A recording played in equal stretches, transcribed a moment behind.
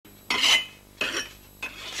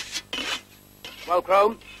Well,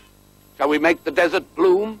 Chrome, shall we make the desert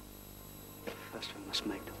bloom? First we must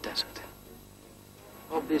make the desert.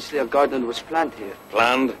 Obviously a garden was planned here.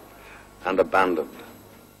 Planned and abandoned.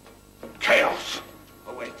 Chaos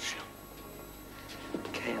awaits you.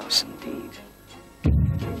 Chaos indeed.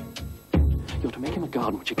 You're to make him a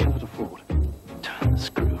garden which he cannot afford. Turn the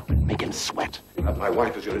screw and make him sweat. Have my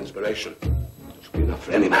wife as your inspiration. It should be enough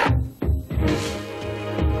for any man.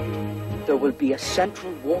 There will be a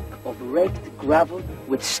central walk of raked gravel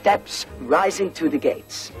with steps rising to the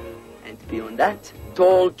gates. And beyond that,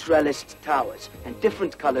 tall trellised towers and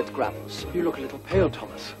different colored gravels. You look a little pale,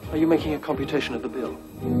 Thomas. Are you making a computation of the bill?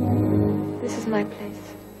 This is my place.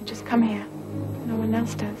 I just come here. No one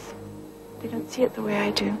else does. They don't see it the way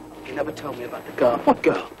I do. You never told me about the girl. What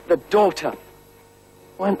girl? The daughter.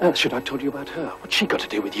 Why on earth should I have told you about her? What's she got to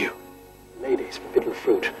do with you? Ladies, forbidden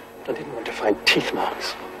fruit. I didn't want to find teeth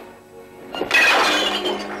marks.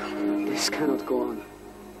 This cannot go on.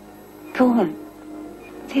 Go on.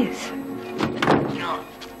 This.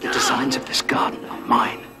 The designs of this garden are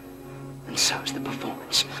mine. And so is the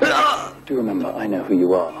performance. Do remember, I know who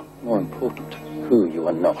you are. More important, who you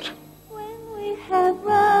are not. When we have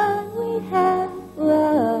run, we have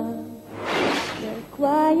run. The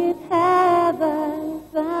quiet have I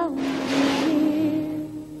found.